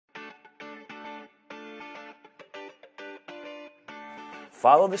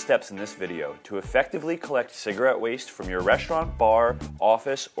Follow the steps in this video to effectively collect cigarette waste from your restaurant, bar,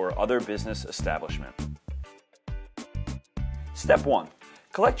 office, or other business establishment. Step 1.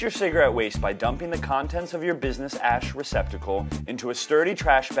 Collect your cigarette waste by dumping the contents of your business ash receptacle into a sturdy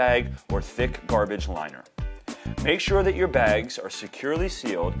trash bag or thick garbage liner. Make sure that your bags are securely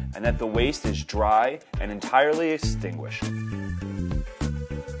sealed and that the waste is dry and entirely extinguished.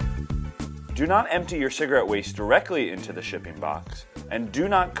 Do not empty your cigarette waste directly into the shipping box, and do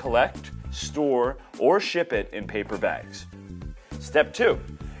not collect, store, or ship it in paper bags. Step 2.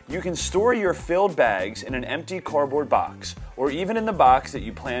 You can store your filled bags in an empty cardboard box, or even in the box that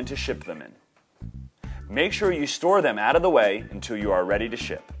you plan to ship them in. Make sure you store them out of the way until you are ready to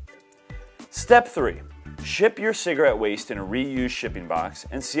ship. Step 3. Ship your cigarette waste in a reused shipping box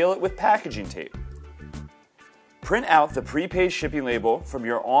and seal it with packaging tape. Print out the prepaid shipping label from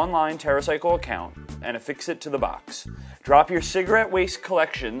your online TerraCycle account and affix it to the box. Drop your cigarette waste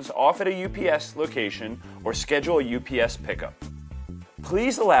collections off at a UPS location or schedule a UPS pickup.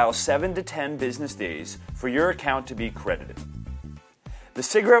 Please allow 7 to 10 business days for your account to be credited. The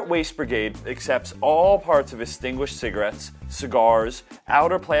Cigarette Waste Brigade accepts all parts of extinguished cigarettes, cigars,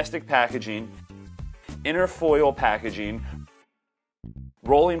 outer plastic packaging, inner foil packaging,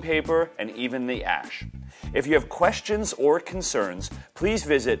 rolling paper, and even the ash. If you have questions or concerns, please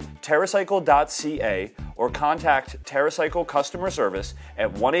visit TerraCycle.ca or contact TerraCycle customer service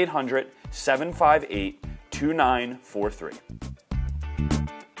at 1-800-758-2943.